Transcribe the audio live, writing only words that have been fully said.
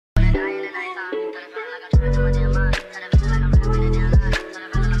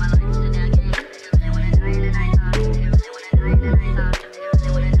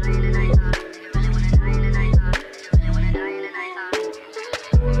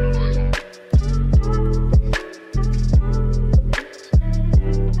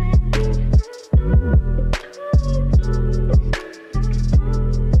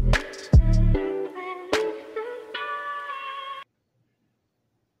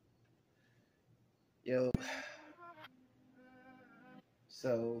Yo,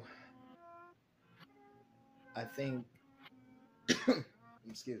 so I think,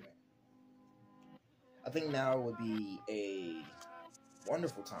 excuse me, I think now would be a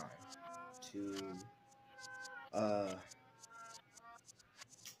wonderful time to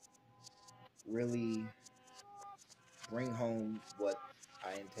really bring home what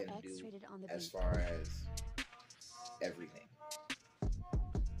I intend to do as far as everything.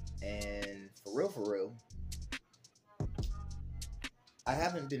 And for real, I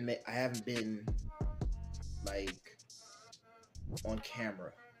haven't been like on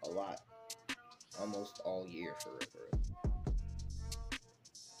camera a lot, almost all year for real.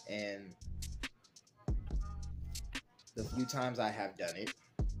 And the few times I have done it,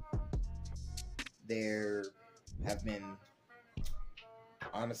 there have been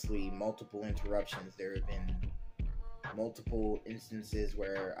honestly multiple interruptions. There have been multiple instances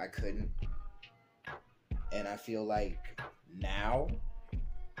where I couldn't, and I feel like now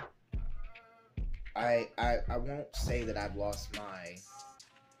I won't say that I've lost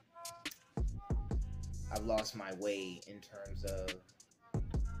my way in terms of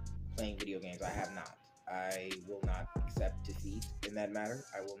playing video games. I have not. I will not accept defeat in that matter.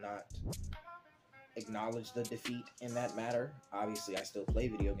 I will not acknowledge the defeat in that matter. Obviously, I still play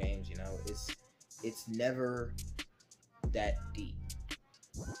video games, you know. It's never that deep,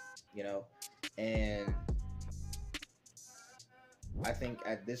 you know. And I think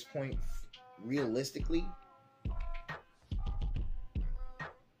at this point, realistically,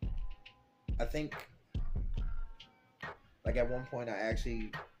 I think like at one point I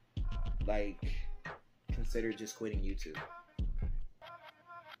actually like considered just quitting YouTube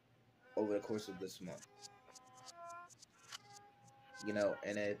over the course of this month, you know.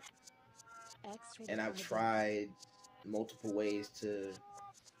 And I've tried multiple ways to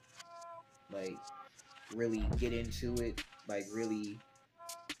like really get into it, like really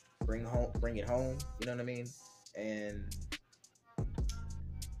bring it home, you know what I mean? And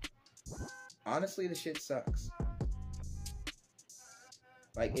honestly, the shit sucks.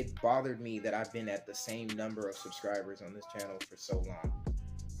 Like, it bothered me that I've been at the same number of subscribers on this channel for so long.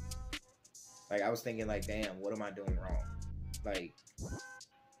 Like, I was thinking, like, damn, what am I doing wrong? Like,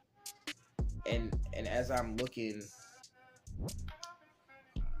 and as I'm looking,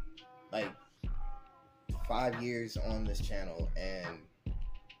 like, 5 years on this channel, and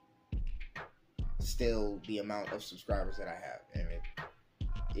still the amount of subscribers that I have, and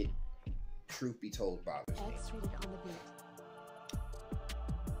it truth be told, bothers me.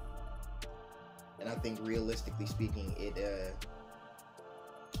 And I think, realistically speaking, it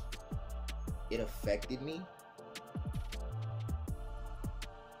affected me,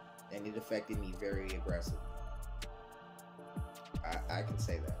 and it affected me very aggressively. I can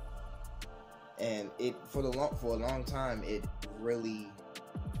say that. And for a long time, it really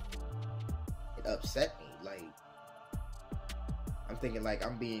upset me. Like, I'm thinking, like,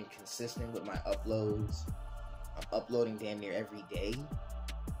 I'm being consistent with my uploads. I'm uploading damn near every day.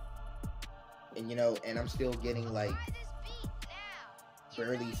 And, you know, and I'm still getting, like,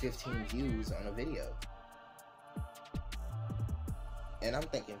 barely 15 views on a video. And I'm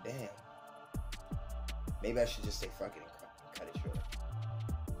thinking, damn, maybe I should just say fuck it and cut it short.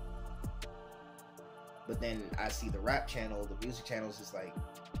 But then I see the rap channel, the music channels, is like,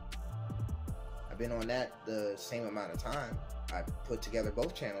 I've been on that the same amount of time. I put together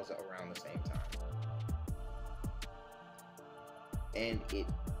both channels around the same time. And it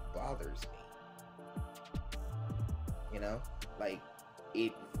bothers me. You know? Like,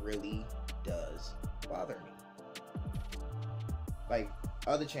 it really does bother me. Like,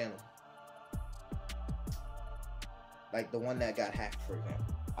 other channel, like the one that got hacked, for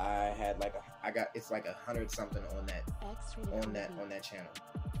example, I had like it's like 100 something on that channel.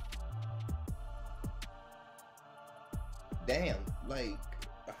 Damn, like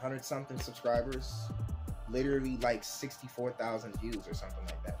 100 something subscribers, literally like 64,000 views or something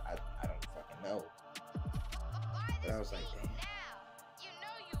like that. I don't fucking know. But I was like, damn.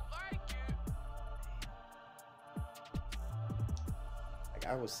 Like,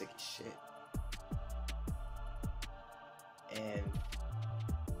 I was sick as shit. And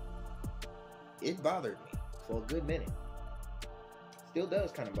it bothered me for a good minute. Still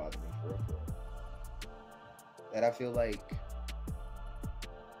does kind of bother me for real. That I feel like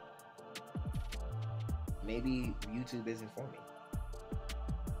maybe YouTube isn't for me.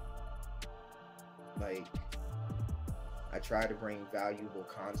 Like, I try to bring valuable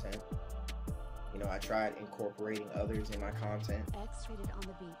content. You know, I tried incorporating others in my content. X rated on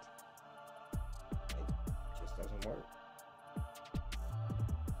the beat. It just doesn't work.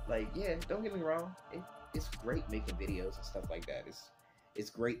 Like, yeah, don't get me wrong. It's great making videos and stuff like that. It's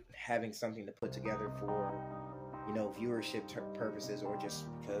great having something to put together for, you know, viewership purposes, or just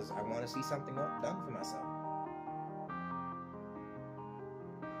because I want to see something done for myself.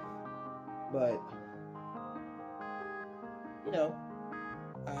 But, you know,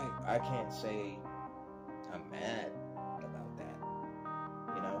 I can't say I'm mad about that.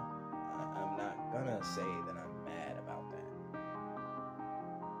 You know, I'm not gonna say that I'm mad about that.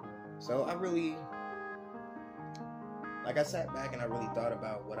 So I really, like, I sat back and I really thought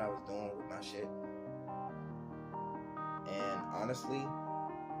about what I was doing with my shit. And honestly,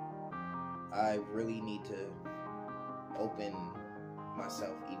 I really need to open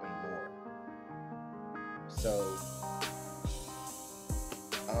myself even more. So,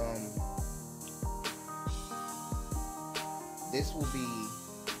 this will be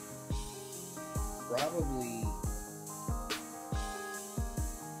probably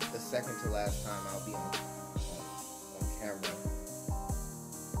the second to last time I'll be on camera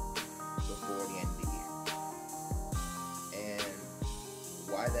before the end of the year. And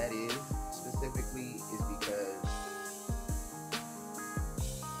why that is specifically is because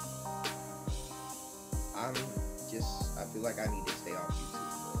I feel like I need to stay off YouTube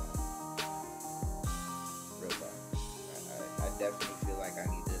for a while. Real talk. I definitely feel like I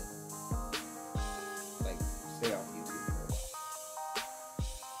need to, like, stay off YouTube for a while.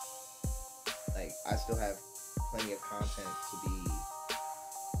 Like, I still have plenty of content to be,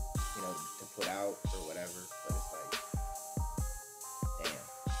 you know, to put out or whatever, but it's like, damn,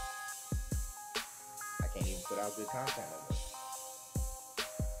 I can't even put out good content no more.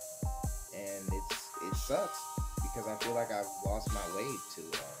 And it sucks, because I feel like I've lost my way too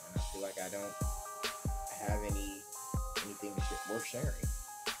long, and I feel like I don't have anything worth sharing,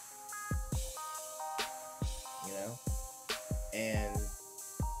 you know. And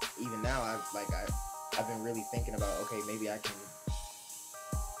even now, I've been really thinking about, okay, maybe I can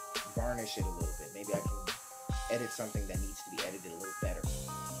varnish it a little bit. Maybe I can edit something that needs to be edited a little better.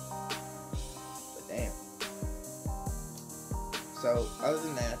 But damn. So other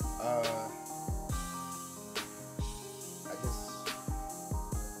than that, I just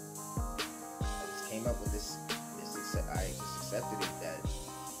came up with this. I just accepted it that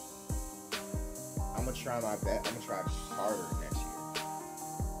I'm gonna try my best. I'm gonna try harder next year.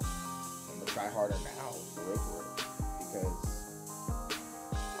 I'm gonna try harder now, for real, because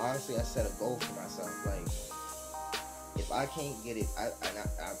honestly, I set a goal for myself. Like, if I can't get it,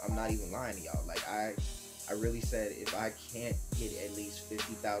 I'm not even lying to y'all. Like, I really said, if I can't get at least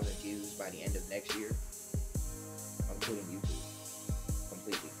 50,000 views by the end of next year, I'm quitting YouTube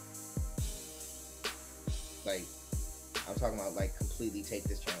completely. Like, I'm talking about, like, completely take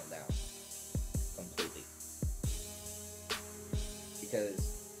this channel down. Completely. Because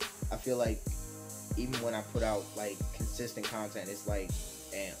I feel like even when I put out, like, consistent content, it's like,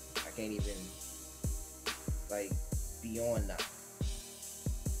 damn, I can't even, like, be on nothing.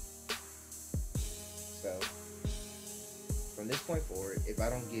 So, from this point forward, if I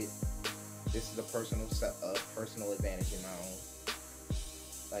don't get, this is a personal advantage in my own.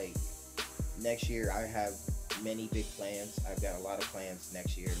 Like, next year, I have many big plans. I've got a lot of plans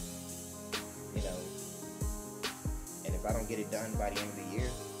next year, you know. And if I don't get it done by the end of the year,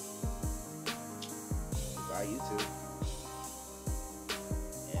 goodbye YouTube.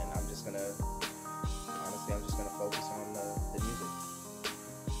 And I'm just gonna focus on the music.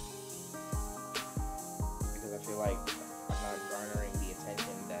 Because I feel like I'm not garnering the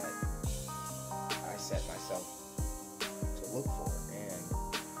attention that I set myself to look for. And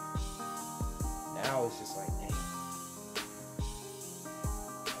now it's just like, dang,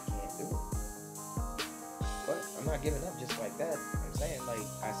 I can't do it. But I'm not giving up just like that. I'm saying, like,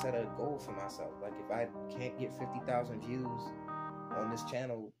 I set a goal for myself. Like, if I can't get 50,000 views on this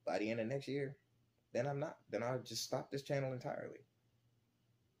channel by the end of next year, then I'll just stop this channel entirely.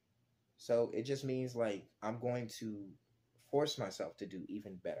 So it just means, like, I'm going to force myself to do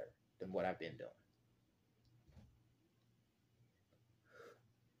even better than what I've been doing.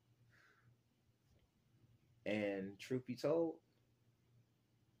 And truth be told,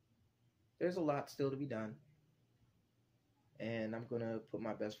 there's a lot still to be done. And I'm going to put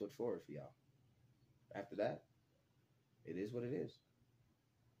my best foot forward for y'all. After that, it is what it is.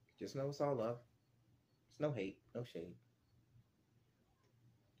 Just know it's all love. It's no hate, no shade.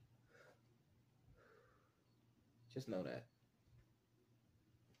 Just know that.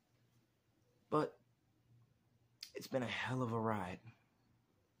 But it's been a hell of a ride.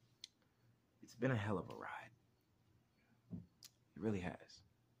 It's been a hell of a ride. It really has.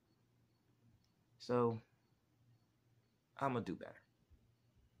 So, I'm going to do better.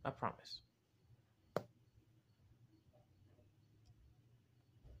 I promise.